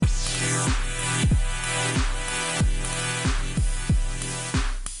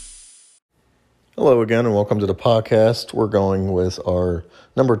Hello again, and welcome to the podcast. We're going with our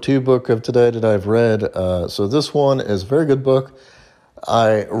number 2 book of today that I've read. So this one is a very good book.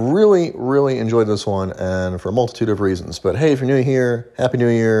 I really enjoyed this one, and for a multitude of reasons. But hey, if you're new here, Happy New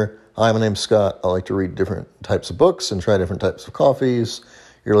Year. Hi, my name's Scott. I like to read different types of books and try different types of coffees.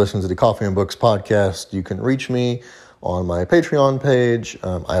 You're listening to the Coffee and Books podcast. You can reach me on my Patreon page.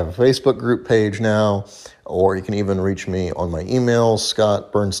 I have a Facebook group page now, or you can even reach me on my email,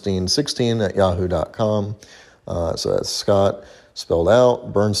 scottbernstein16@yahoo.com. So that's Scott spelled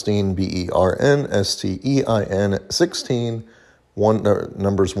out, Bernstein, Bernstein 16,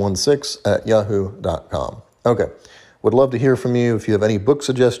 numbers 16 at yahoo.com. Okay. Would love to hear from you if you have any book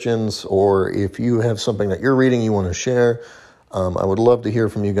suggestions, or if you have something that you're reading you want to share. I would love to hear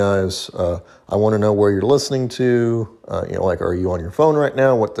from you guys. I want to know where you're listening to. Are you on your phone right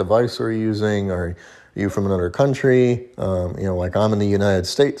now? What device are you using? Are you from another country? I'm in the United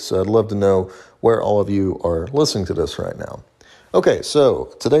States, so I'd love to know where all of you are listening to this right now. Okay, so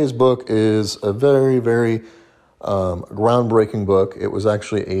today's book is a very groundbreaking book. It was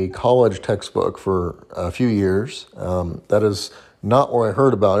actually a college textbook for a few years. That is not where I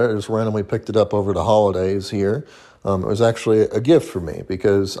heard about it. I just randomly picked it up over the holidays here. It was actually a gift for me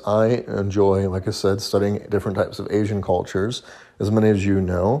because I enjoy, like I said, studying different types of Asian cultures, as many as you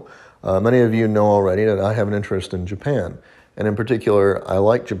know. Many of you know already that I have an interest in Japan. And in particular, I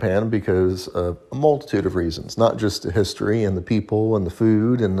like Japan because of a multitude of reasons, not just the history and the people and the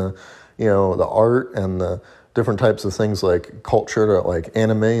food and the art and the different types of things like culture, like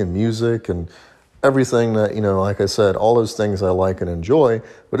anime and music and everything that, like I said, all those things I like and enjoy.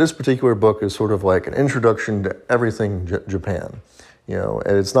 But this particular book is sort of like an introduction to everything Japan. And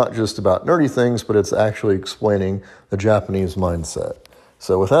it's not just about nerdy things, but it's actually explaining the Japanese mindset.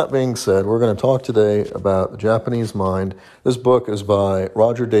 So with that being said, we're going to talk today about the Japanese mind. This book is by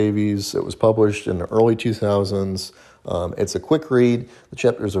Roger Davies. It was published in the early 2000s. It's a quick read. The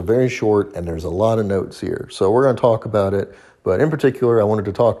chapters are very short, and there's a lot of notes here. So we're going to talk about it. But in particular, I wanted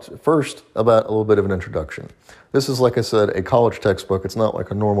to talk first about a little bit of an introduction. This is, like I said, a college textbook. It's not like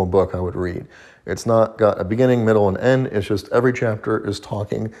a normal book I would read. It's not got a beginning, middle, and end. It's just every chapter is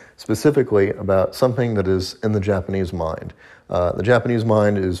talking specifically about something that is in the Japanese mind. The Japanese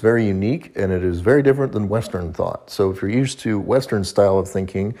mind is very unique, and it is very different than Western thought. So if you're used to Western style of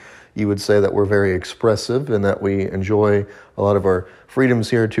thinking, you would say that we're very expressive and that we enjoy a lot of our freedoms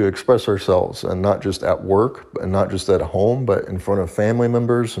here to express ourselves, and not just at work and not just at home, but in front of family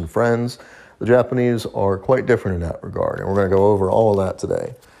members and friends. The Japanese are quite different in that regard, and we're going to go over all of that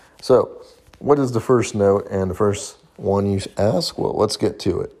today. So what is the first note and the first one you ask? Well, let's get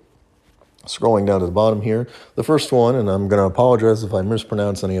to it. Scrolling down to the bottom here, the first one, and I'm going to apologize if I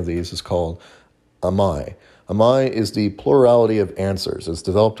mispronounce any of these, is called Amai. Amai is the plurality of answers. It's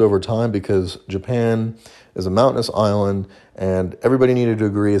developed over time because Japan is a mountainous island and everybody needed to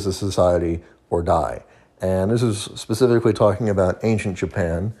agree as a society or die. And this is specifically talking about ancient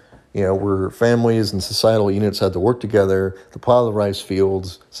Japan, where families and societal units had to work together to plow the rice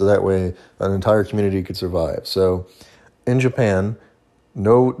fields so that way an entire community could survive. So in Japan,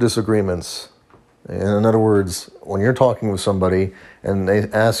 no disagreements. In other words, when you're talking with somebody and they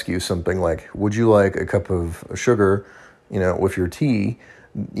ask you something like, would you like a cup of sugar, with your tea,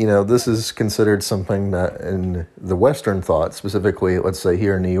 this is considered something that in the Western thought, specifically, let's say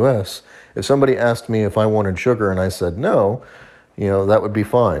here in the U.S., if somebody asked me if I wanted sugar and I said no, that would be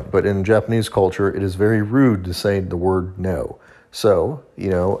fine. But in Japanese culture, it is very rude to say the word no. So,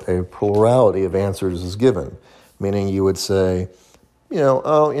 a plurality of answers is given, meaning you would say,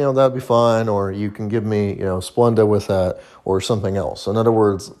 that'd be fine, or you can give me, Splenda with that, or something else. In other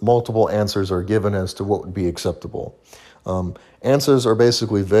words, multiple answers are given as to what would be acceptable. Answers are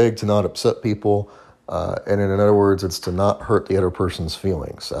basically vague to not upset people, and in other words, it's to not hurt the other person's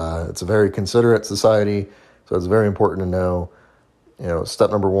feelings. It's a very considerate society, so it's very important to know,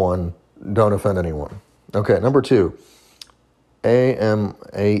 step number 1, don't offend anyone. Okay, number 2,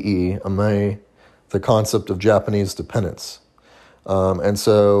 AMAE, the concept of Japanese dependence. And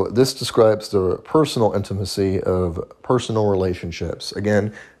so this describes the personal intimacy of personal relationships.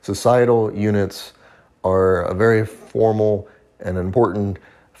 Again, societal units are a very formal and important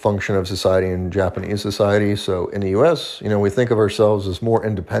function of society in Japanese society. So in the U.S., we think of ourselves as more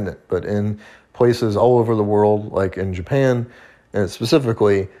independent, but in places all over the world, like in Japan, and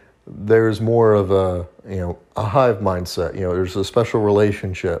specifically, there's more of a hive mindset. There's a special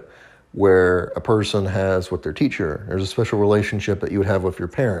relationship where a person has with their teacher. There's a special relationship that you would have with your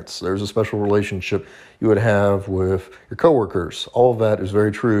parents. There's a special relationship you would have with your coworkers. All of that is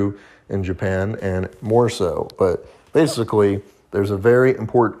very true in Japan, and more so. But basically, There's a very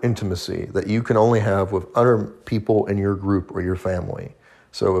important intimacy that you can only have with other people in your group or your family.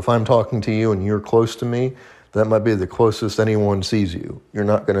 So if I'm talking to you and you're close to me, that might be the closest anyone sees you. You're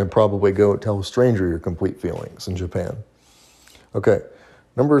not going to probably go tell a stranger your complete feelings in Japan. Okay,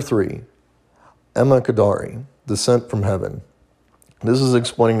 number 3, Emma Kadari, Descent from Heaven. This is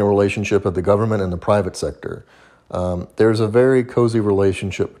explaining the relationship of the government and the private sector. There's a very cozy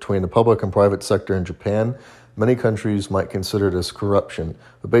relationship between the public and private sector in Japan. Many countries might consider this corruption,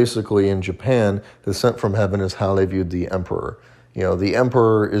 but basically in Japan, descent from heaven is how they viewed the emperor. The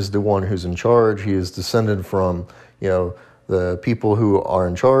emperor is the one who's in charge. He is descended from, the people who are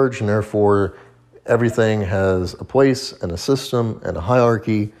in charge, and therefore everything has a place and a system and a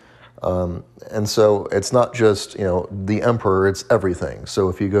hierarchy. And so it's not just, the emperor, it's everything. So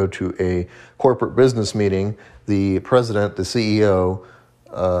if you go to a corporate business meeting, the president, the CEO,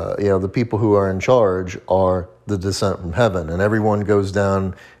 the people who are in charge are the descent from heaven, and everyone goes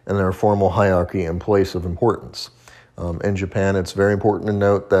down in their formal hierarchy and place of importance. In Japan, it's very important to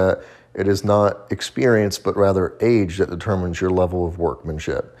note that it is not experience, but rather age that determines your level of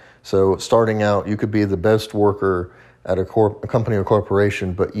workmanship. So starting out, you could be the best worker at a company or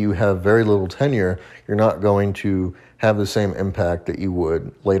corporation, but you have very little tenure. You're not going to have the same impact that you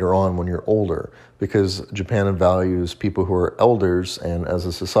would later on when you're older, because Japan values people who are elders, and as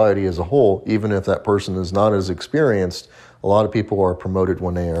a society as a whole, even if that person is not as experienced, a lot of people are promoted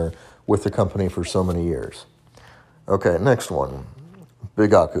when they are with the company for so many years. Okay, next one.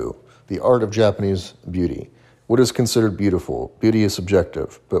 Bigaku, the art of Japanese beauty. What is considered beautiful? Beauty is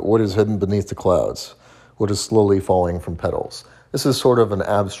subjective, but what is hidden beneath the clouds? What is slowly falling from petals? This is sort of an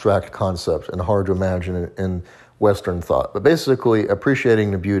abstract concept and hard to imagine in Western thought, but basically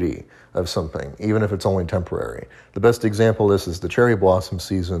appreciating the beauty of something, even if it's only temporary. The best example of this is the cherry blossom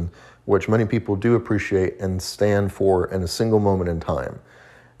season, which many people do appreciate and stand for in a single moment in time.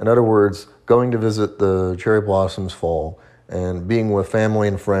 In other words, going to visit the cherry blossoms fall and being with family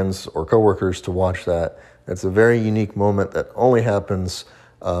and friends or coworkers to watch that, it's a very unique moment that only happens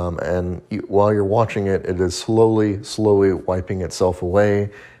while you're watching it, it is slowly wiping itself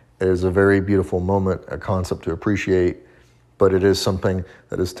away. It is a very beautiful moment, a concept to appreciate, but it is something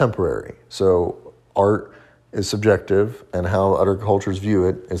that is temporary. So art is subjective, and how other cultures view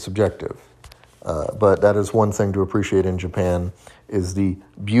it is subjective. But that is one thing to appreciate in Japan, is the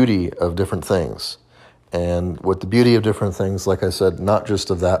beauty of different things. And with the beauty of different things, like I said, not just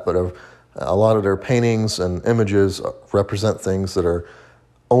of that, but of a lot of their paintings and images represent things that are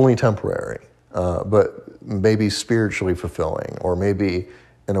only temporary, but maybe spiritually fulfilling, or maybe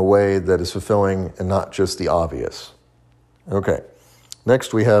in a way that is fulfilling and not just the obvious. Okay,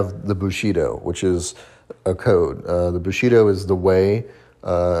 next we have the Bushido, which is a code. The Bushido is the way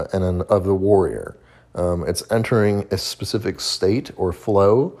of the warrior. It's entering a specific state or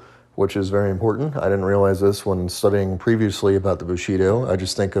flow, which is very important. I didn't realize this when studying previously about the Bushido. I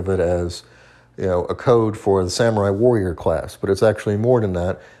just think of it as a code for the samurai warrior class, but it's actually more than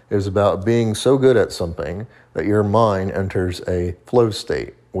that. It is about being so good at something that your mind enters a flow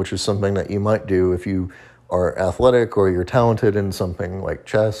state, which is something that you might do if you are athletic or you're talented in something like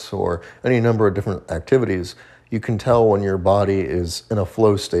chess or any number of different activities. You can tell when your body is in a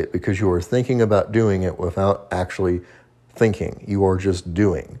flow state because you are thinking about doing it without actually thinking. You are just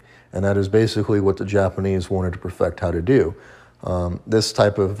doing. And that is basically what the Japanese wanted to perfect how to do. This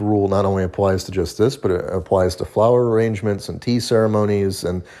type of rule not only applies to just this, but it applies to flower arrangements and tea ceremonies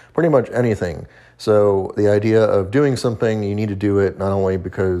and pretty much anything. So the idea of doing something, you need to do it not only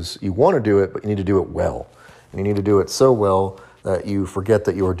because you want to do it, but you need to do it well. And you need to do it so well that you forget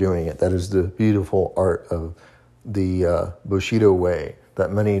that you are doing it. That is the beautiful art of the Bushido way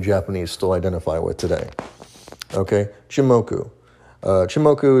that many Japanese still identify with today. Okay, Chimoku.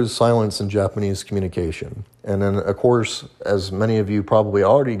 Chimoku is silence in Japanese communication. And then, of course, as many of you probably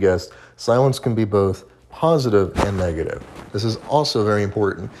already guessed, silence can be both positive and negative. This is also very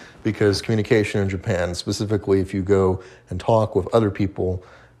important because communication in Japan, specifically if you go and talk with other people,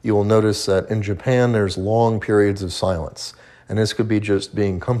 you will notice that in Japan there's long periods of silence. And this could be just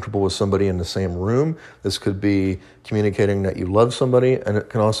being comfortable with somebody in the same room. This could be communicating that you love somebody, and it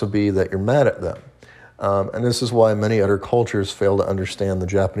can also be that you're mad at them. And this is why many other cultures fail to understand the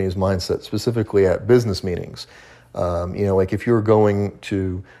Japanese mindset, specifically at business meetings. Like if you're going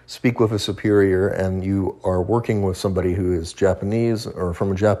to speak with a superior and you are working with somebody who is Japanese or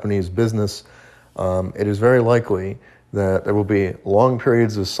from a Japanese business, it is very likely that there will be long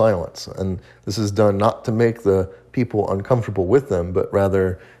periods of silence. And this is done not to make the people uncomfortable with them, but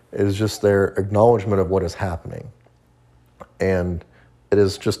rather it is just their acknowledgement of what is happening. And it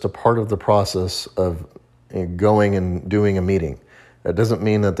is just a part of the process of going and doing a meeting. That doesn't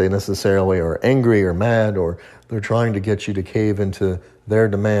mean that they necessarily are angry or mad or they're trying to get you to cave into their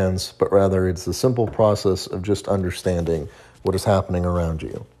demands, but rather it's the simple process of just understanding what is happening around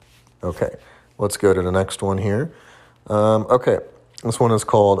you. Okay, let's go to the next one here. Okay, this one is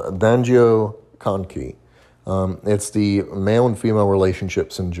called Danjo Kanki. It's the male and female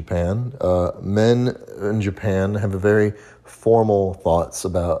relationships in Japan. Men in Japan have a very formal thoughts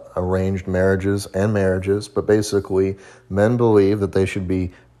about arranged marriages and marriages, but basically men believe that they should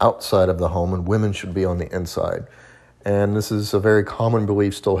be outside of the home and women should be on the inside. And this is a very common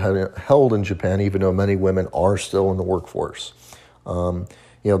belief still held in Japan, even though many women are still in the workforce.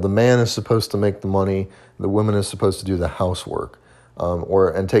 The man is supposed to make the money, the woman is supposed to do the housework.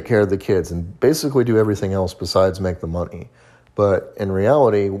 And take care of the kids and basically do everything else besides make the money. But in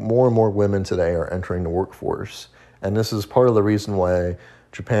reality, more and more women today are entering the workforce. And this is part of the reason why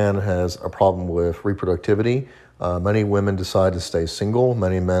Japan has a problem with reproductivity. Many women decide to stay single.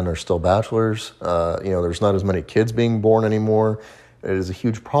 Many men are still bachelors. There's not as many kids being born anymore. It is a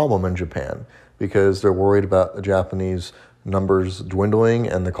huge problem in Japan because they're worried about the Japanese numbers dwindling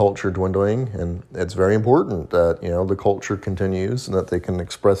and the culture dwindling, and it's very important that the culture continues and that they can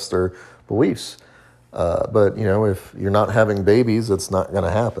express their beliefs. But if you're not having babies, it's not going to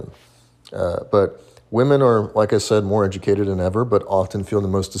happen. But women are, like I said, more educated than ever, but often feel the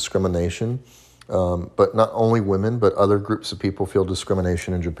most discrimination. But not only women, but other groups of people feel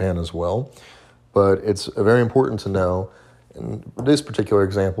discrimination in Japan as well. But it's very important to know. In this particular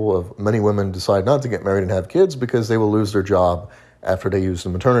example of many women decide not to get married and have kids because they will lose their job after they use the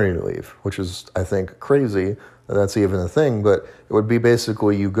maternity leave, which is, I think, crazy that that's even a thing. But it would be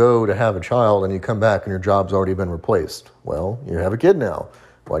basically you go to have a child and you come back and your job's already been replaced. Well, you have a kid now.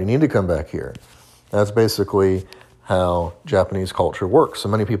 Why do you need to come back here? That's basically how Japanese culture works. So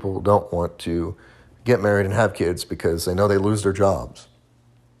many people don't want to get married and have kids because they know they lose their jobs.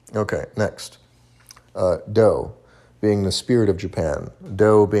 Okay, next. Do. Being the spirit of Japan.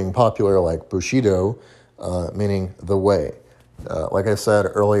 Do being popular like Bushido, meaning the way. Like I said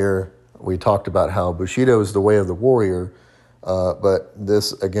earlier, we talked about how Bushido is the way of the warrior, but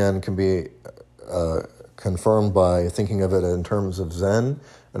this, again, can be confirmed by thinking of it in terms of Zen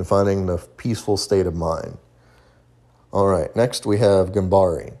and finding the peaceful state of mind. All right, next we have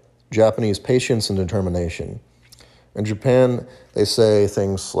Gambari, Japanese patience and determination. In Japan, they say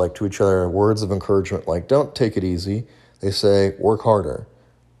things like to each other, words of encouragement like, don't take it easy. They say, work harder.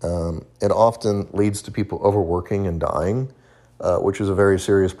 It often leads to people overworking and dying, which is a very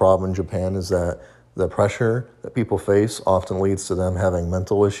serious problem in Japan, is that the pressure that people face often leads to them having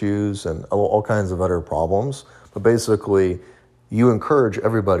mental issues and all kinds of other problems. But basically, you encourage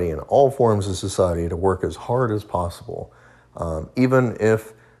everybody in all forms of society to work as hard as possible. Even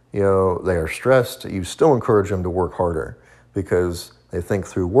if they are stressed, you still encourage them to work harder because they think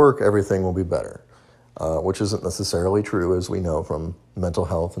through work everything will be better, which isn't necessarily true, as we know from mental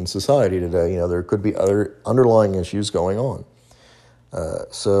health and society today. There could be other underlying issues going on.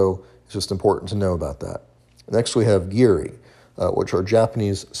 So it's just important to know about that. Next we have giri, which are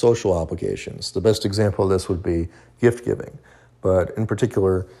Japanese social obligations. The best example of this would be gift giving. But in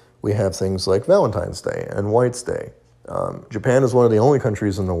particular, we have things like Valentine's Day and White's Day. Japan is one of the only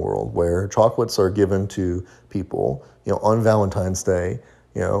countries in the world where chocolates are given to people, on Valentine's Day,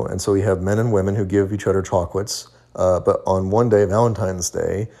 and so we have men and women who give each other chocolates. But on one day, Valentine's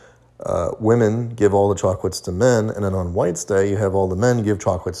Day, women give all the chocolates to men, and then on White's Day, you have all the men give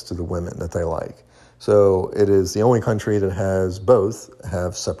chocolates to the women that they like. So it is the only country that has both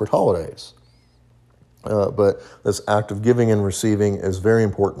have separate holidays. But this act of giving and receiving is very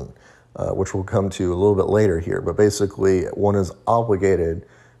important, which we'll come to a little bit later here. But basically, one is obligated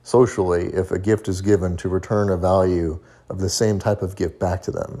socially if a gift is given to return a value of the same type of gift back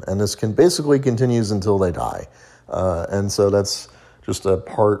to them. And this basically continues until they die. And so that's just a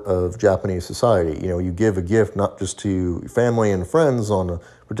part of Japanese society. You give a gift not just to family and friends on a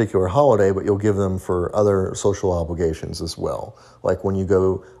particular holiday, but you'll give them for other social obligations as well. Like when you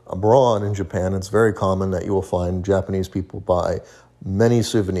go abroad in Japan, it's very common that you will find Japanese people buy many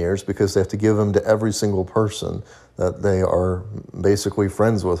souvenirs because they have to give them to every single person that they are basically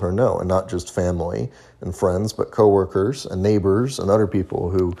friends with or know, and not just family and friends, but coworkers and neighbors and other people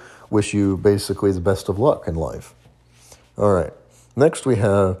who wish you basically the best of luck in life. All right. Next, we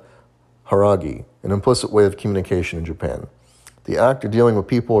have haragi, an implicit way of communication in Japan. The act of dealing with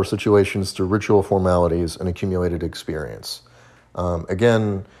people or situations through ritual formalities and accumulated experience.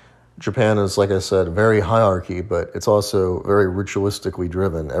 Again, Japan is, like I said, very hierarchy, but it's also very ritualistically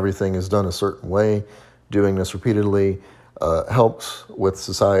driven. Everything is done a certain way. Doing this repeatedly helps with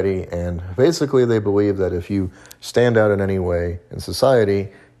society, and basically they believe that if you stand out in any way in society,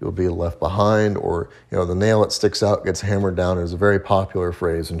 you'll be left behind, or the nail that sticks out gets hammered down is a very popular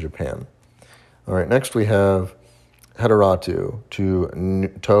phrase in Japan. All right, next we have Hadaratu to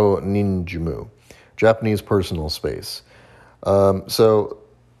ninjumu, Japanese personal space. So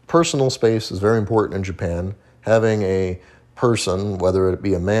personal space is very important in Japan. Having a person, whether it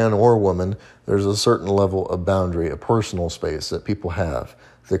be a man or a woman, there's a certain level of boundary, a personal space that people have.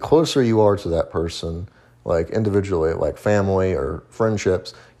 The closer you are to that person, like individually, like family or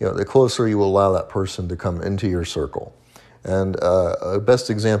friendships, the closer you will allow that person to come into your circle. And a best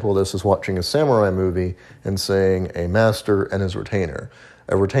example of this is watching a samurai movie and saying a master and his retainer.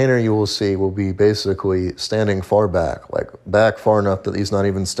 A retainer, you will see, will be basically standing far back, like back far enough that he's not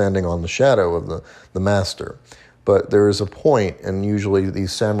even standing on the shadow of the master. But there is a point, and usually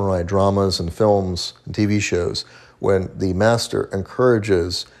these samurai dramas and films and TV shows, when the master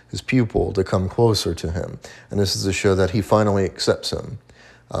encourages his pupil to come closer to him. And this is to show that he finally accepts him,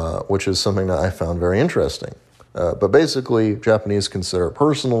 which is something that I found very interesting. But basically, Japanese consider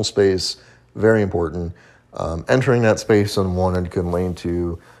personal space very important. Entering that space unwanted can lead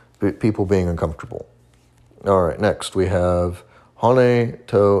to people being uncomfortable. All right, next we have Hane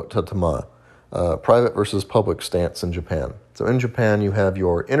to Tatama, private versus public stance in Japan. So in Japan, you have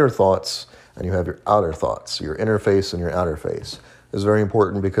your inner thoughts and you have your outer thoughts, your inner face and your outer face. This is very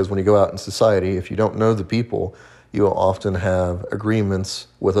important because when you go out in society, if you don't know the people, you will often have agreements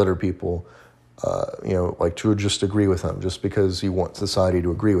with other people, like to just agree with them, just because you want society to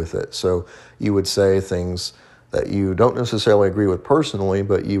agree with it. So you would say things that you don't necessarily agree with personally,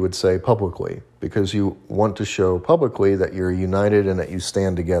 but you would say publicly, because you want to show publicly that you're united and that you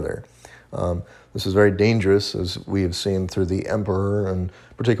stand together. This is very dangerous, as we have seen through the Emperor, and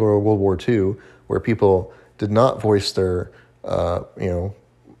particularly World War II, where people did not voice their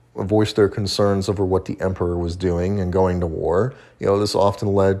concerns over what the Emperor was doing and going to war. This often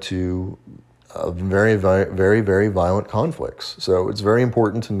led to very, very, very violent conflicts. So it's very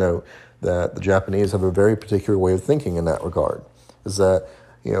important to note that the Japanese have a very particular way of thinking in that regard, is that,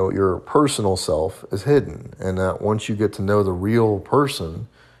 your personal self is hidden, and that once you get to know the real person,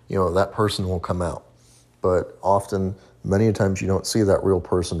 that person will come out. But often, many times, you don't see that real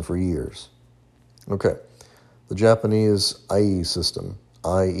person for years. Okay, the Japanese IE system,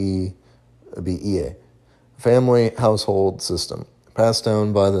 IEBEA, family household system, passed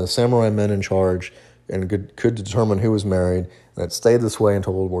down by the samurai men in charge and could determine who was married, and it stayed this way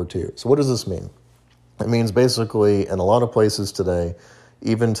until World War II. So what does this mean? It means basically in a lot of places today,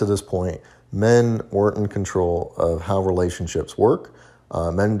 even to this point, men weren't in control of how relationships work.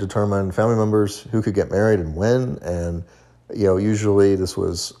 Men determined family members who could get married and when, and usually this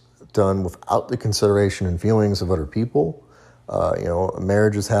was done without the consideration and feelings of other people.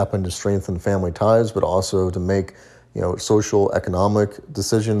 Marriages happened to strengthen family ties, but also to make social, economic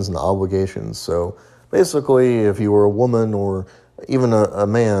decisions and obligations. So basically, if you were a woman or even a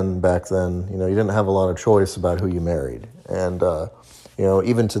man back then, you didn't have a lot of choice about who you married. And,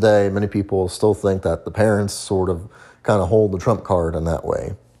 even today, many people still think that the parents sort of kind of hold the trump card in that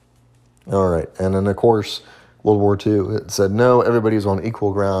way. All right. And then, of course, World War II, it said, no, everybody's on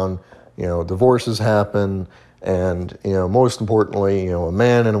equal ground. Divorces happen. And, most importantly, a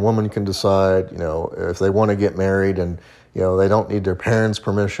man and a woman can decide, if they want to get married, and, they don't need their parents'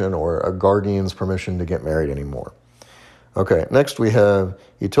 permission or a guardian's permission to get married anymore. Okay, next we have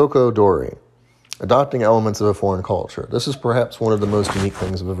Itoko Dori, adopting elements of a foreign culture. This is perhaps one of the most unique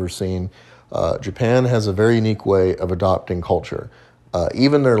things I've ever seen. Japan has a very unique way of adopting culture.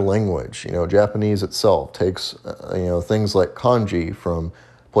 Even their language, Japanese itself takes, things like kanji from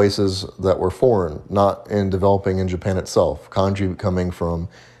places that were foreign, not in developing in Japan itself. Kanji coming from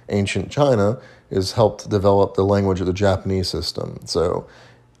ancient China has helped develop the language of the Japanese system. So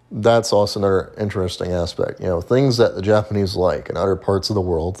that's also another interesting aspect. Things that the Japanese like in other parts of the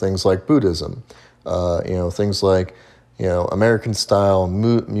world, things like Buddhism, things like, American style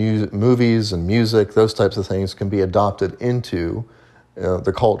movies and music, those types of things can be adopted into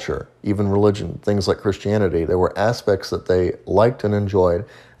the culture, even religion, things like Christianity. There were aspects that they liked and enjoyed,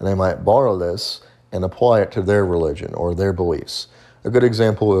 and they might borrow this and apply it to their religion or their beliefs. A good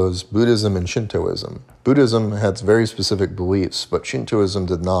example is Buddhism and Shintoism. Buddhism had very specific beliefs, but Shintoism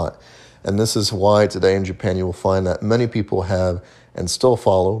did not. And this is why today in Japan you will find that many people have and still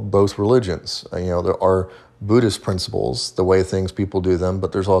follow both religions. There are Buddhist principles, the way people do them,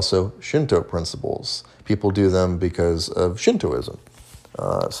 but there's also Shinto principles. People do them because of Shintoism.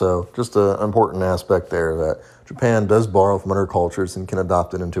 So just an important aspect there that Japan does borrow from other cultures and can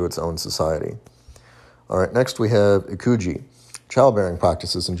adopt it into its own society. All right, next we have ikuji, childbearing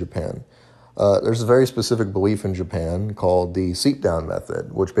practices in Japan. There's a very specific belief in Japan called the seat-down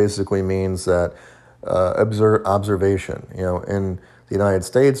method, which basically means that observation. In the United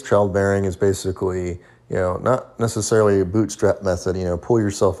States, childbearing is basically, not necessarily a bootstrap method, pull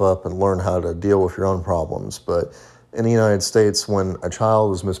yourself up and learn how to deal with your own problems. But in the United States, when a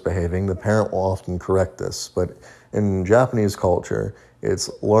child is misbehaving, the parent will often correct this. But in Japanese culture,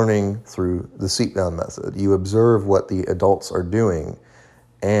 it's learning through the seat-down method. You observe what the adults are doing,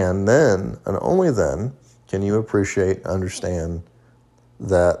 and then, and only then, can you appreciate and understand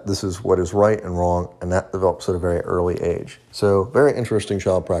that this is what is right and wrong, and that develops at a very early age. So, very interesting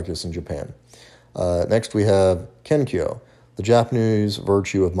child practice in Japan. Next, we have Kenkyo, the Japanese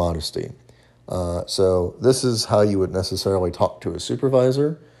virtue of modesty. So, this is how you would necessarily talk to a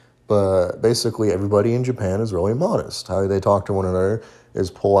supervisor, but basically everybody in Japan is really modest. How they talk to one another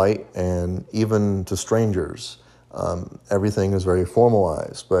is polite, and even to strangers. Everything is very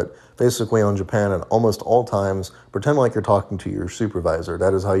formalized, but basically on Japan at almost all times, pretend like you're talking to your supervisor.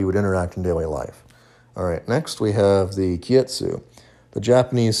 That is how you would interact in daily life. All right, next we have the Kietsu, the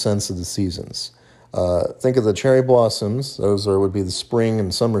Japanese sense of the seasons. Think of the cherry blossoms. Those would be the spring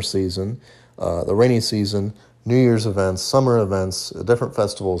and summer season, the rainy season, New Year's events, summer events, different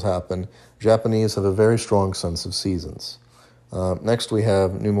festivals happen. Japanese have a very strong sense of seasons. Next we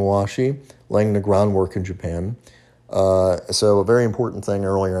have Numawashi, laying the groundwork in Japan. So a very important thing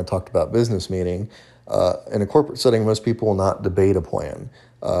earlier, I talked about business meeting. In a corporate setting, most people will not debate a plan.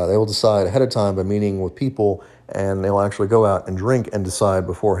 They will decide ahead of time by meeting with people, and they'll actually go out and drink and decide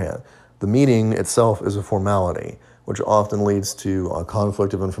beforehand. The meeting itself is a formality, which often leads to a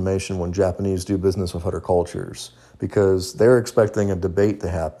conflict of information when Japanese do business with other cultures, because they're expecting a debate to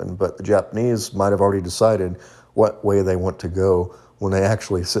happen, but the Japanese might have already decided what way they want to go when they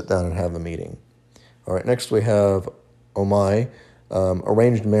actually sit down and have a meeting. All right, next we have Omai,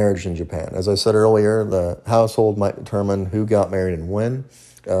 arranged marriage in Japan. As I said earlier, the household might determine who got married and when,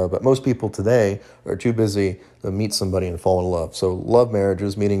 but most people today are too busy to meet somebody and fall in love. So love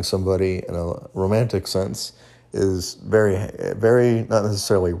marriages, meeting somebody in a romantic sense, is very, very, not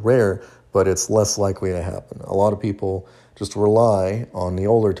necessarily rare, but it's less likely to happen. A lot of people just rely on the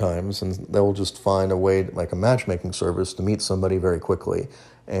older times, and they'll just find a way, like a matchmaking service, to meet somebody very quickly.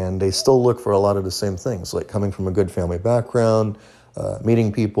 And they still look for a lot of the same things, like coming from a good family background,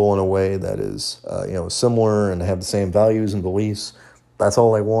 meeting people in a way that is, similar, and have the same values and beliefs. That's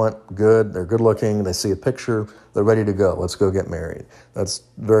all they want. Good. They're good looking. They see a picture. They're ready to go. Let's go get married. That's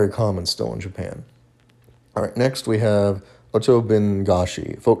very common still in Japan. All right. Next we have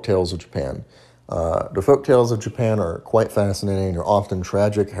Otobingashi, folktales of Japan. The folktales of Japan are quite fascinating. They're often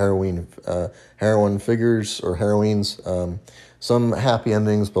tragic heroine figures or heroines. Some happy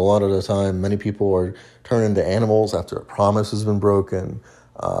endings, but a lot of the time, many people are turned into animals after a promise has been broken.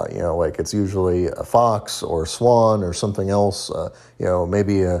 Like it's usually a fox or a swan or something else.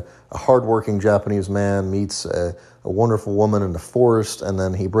 Maybe a hardworking Japanese man meets a wonderful woman in the forest, and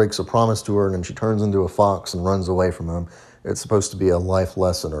then he breaks a promise to her, and then she turns into a fox and runs away from him. It's supposed to be a life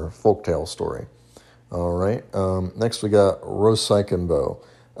lesson or folktale story. All right. Next we got Rosaikenbo,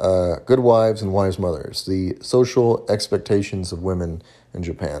 good wives and wise mothers, the social expectations of women in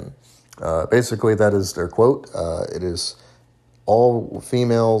Japan. Basically, that is their quote. It is all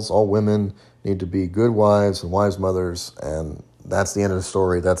females, all women need to be good wives and wise mothers, and that's the end of the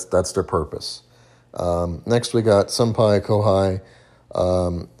story. That's their purpose. Next we got senpai, kohai.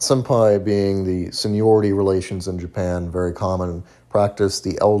 Senpai being the seniority relations in Japan, very common practice,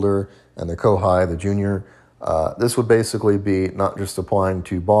 the elder, and the kohai, the junior. This would basically be not just applying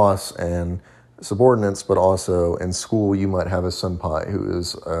to boss and subordinates, but also in school you might have a senpai who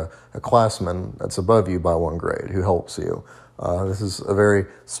is a classman that's above you by one grade, who helps you. This is a very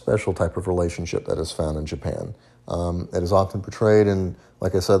special type of relationship that is found in Japan. It is often portrayed in,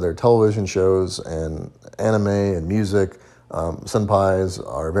 like I said, their television shows and anime and music. Senpais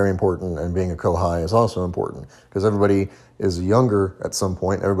are very important, and being a kohai is also important, because everybody is younger at some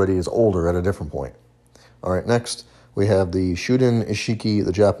point, everybody is older at a different point. All right, next we have the Shuden Ishiki,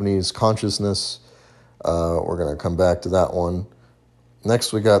 the Japanese consciousness. We're going to come back to that one.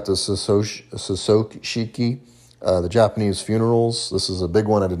 Next we got the Sosokishiki, the Japanese funerals. This is a big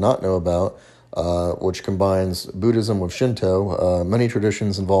one I did not know about, which combines Buddhism with Shinto. Many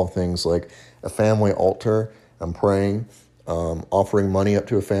traditions involve things like a family altar and praying, offering money up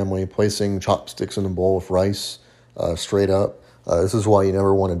to a family, placing chopsticks in a bowl of rice straight up. This is why you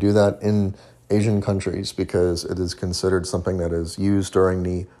never want to do that in Asian countries, because it is considered something that is used during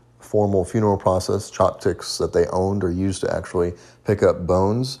the formal funeral process. Chopsticks that they owned are used to actually pick up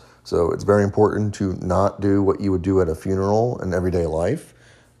bones. So it's very important to not do what you would do at a funeral in everyday life.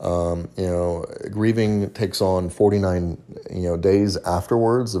 Grieving takes on 49, days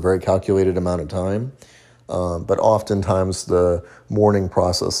afterwards, a very calculated amount of time. But oftentimes the mourning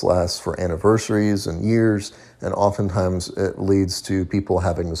process lasts for anniversaries and years, and oftentimes it leads to people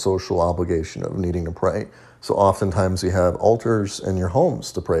having the social obligation of needing to pray. So oftentimes you have altars in your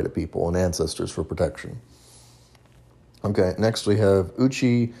homes to pray to people and ancestors for protection. Okay, next we have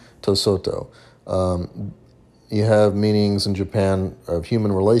Uchi Tosoto. You have meanings in Japan of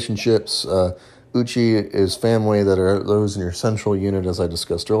human relationships. Uchi is family, that are those in your central unit, as I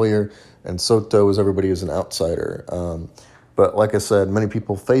discussed earlier, and Soto is everybody who's an outsider. But like I said, many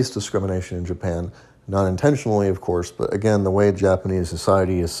people face discrimination in Japan, not intentionally, of course, but again, the way Japanese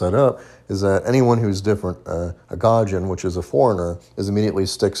society is set up is that anyone who's different, a gaijin, which is a foreigner, immediately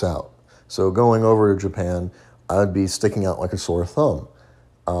sticks out. So going over to Japan, I'd be sticking out like a sore thumb.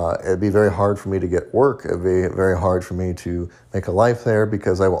 It'd be very hard for me to get work. It'd be very hard for me to make a life there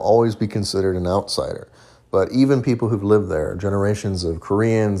because I will always be considered an outsider. But even people who've lived there, generations of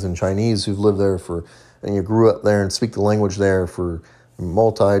Koreans and Chinese who've lived there and you grew up there and speak the language there for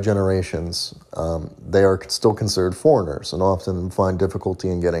multi-generations, they are still considered foreigners and often find difficulty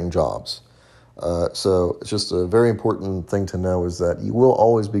in getting jobs. So it's just a very important thing to know is that you will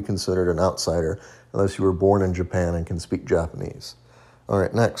always be considered an outsider unless you were born in Japan and can speak Japanese. All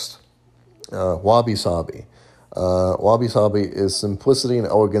right, next, wabi-sabi. Wabi-sabi is simplicity and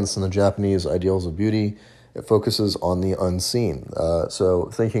elegance in the Japanese ideals of beauty. It focuses on the unseen. So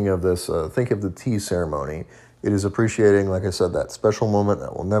thinking of this, think of the tea ceremony. It is appreciating, like I said, that special moment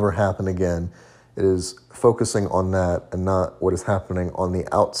that will never happen again. It is focusing on that and not what is happening on the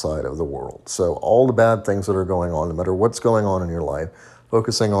outside of the world. So all the bad things that are going on, no matter what's going on in your life,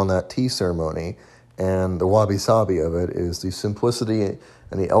 focusing on that tea ceremony. And the wabi-sabi of it is the simplicity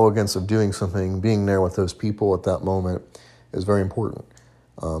and the elegance of doing something, being there with those people at that moment is very important.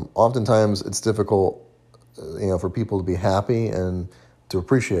 Oftentimes it's difficult, for people to be happy and to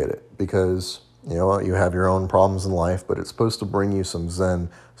appreciate it because, you have your own problems in life, but it's supposed to bring you some zen,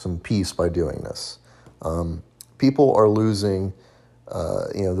 some peace by doing this. People are losing,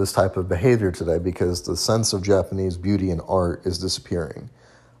 this type of behavior today because the sense of Japanese beauty and art is disappearing.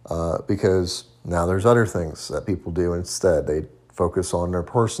 Because now there's other things that people do instead. They focus on their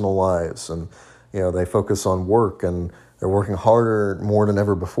personal lives and, they focus on work and they're working harder more than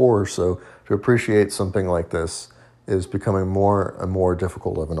ever before. So to appreciate something like this is becoming more and more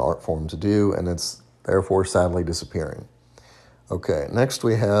difficult of an art form to do, and it's therefore sadly disappearing. Okay, next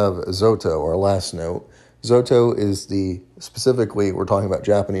we have Zoto, our last note. Zoto is specifically, we're talking about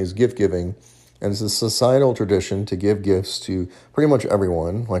Japanese gift giving, and it's a societal tradition to give gifts to pretty much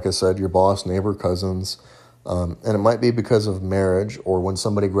everyone. Like I said, your boss, neighbor, cousins. And it might be because of marriage or when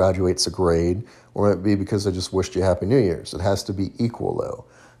somebody graduates a grade, or it might be because they just wished you Happy New Year's. It has to be equal, though.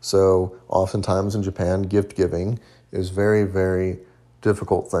 So oftentimes in Japan, gift giving is very, very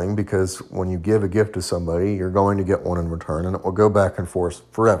difficult thing because when you give a gift to somebody, you're going to get one in return, and it will go back and forth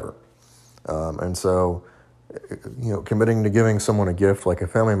forever. And so committing to giving someone a gift like a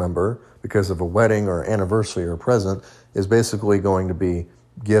family member because of a wedding or anniversary or present is basically going to be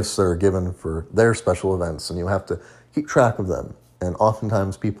gifts that are given for their special events, and you have to keep track of them. And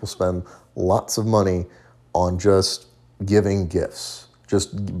oftentimes people spend lots of money on just giving gifts.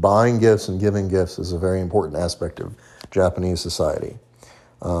 Just buying gifts and giving gifts is a very important aspect of Japanese society.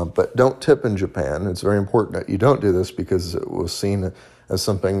 But don't tip in Japan. It's very important that you don't do this because it was seen as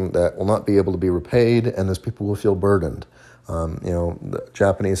something that will not be able to be repaid, and as people will feel burdened. The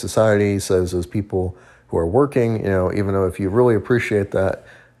Japanese society says as people who are working, even though if you really appreciate that,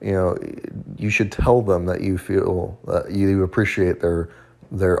 you should tell them that you feel that you appreciate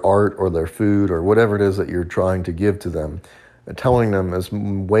their art or their food or whatever it is that you're trying to give to them. Telling them is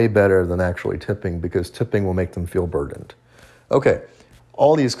way better than actually tipping because tipping will make them feel burdened. Okay,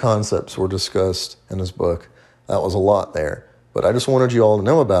 all these concepts were discussed in this book. That was a lot there, but I just wanted you all to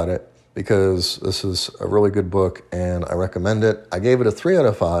know about it because this is a really good book and I recommend it. I gave it a 3 out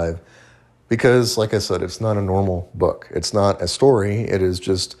of 5 because, like I said, it's not a normal book. It's not a story. It is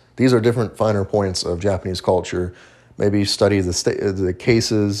just, these are different finer points of Japanese culture. Maybe study the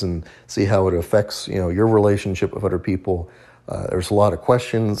cases and see how it affects, your relationship with other people. There's a lot of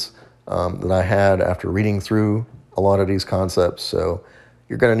questions that I had after reading through a lot of these concepts, so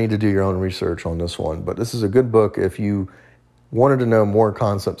you're going to need to do your own research on this one. But this is a good book if you wanted to know more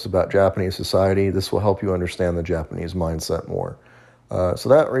concepts about Japanese society. This will help you understand the Japanese mindset more. So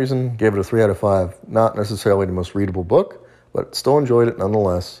that reason, gave it a 3 out of 5. Not necessarily the most readable book, but still enjoyed it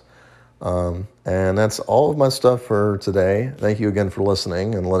nonetheless. And that's all of my stuff for today. Thank you again for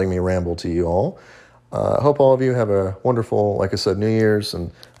listening and letting me ramble to you all. I hope all of you have a wonderful, like I said, New Year's,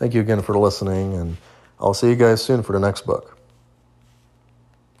 and thank you again for listening, and I'll see you guys soon for the next book.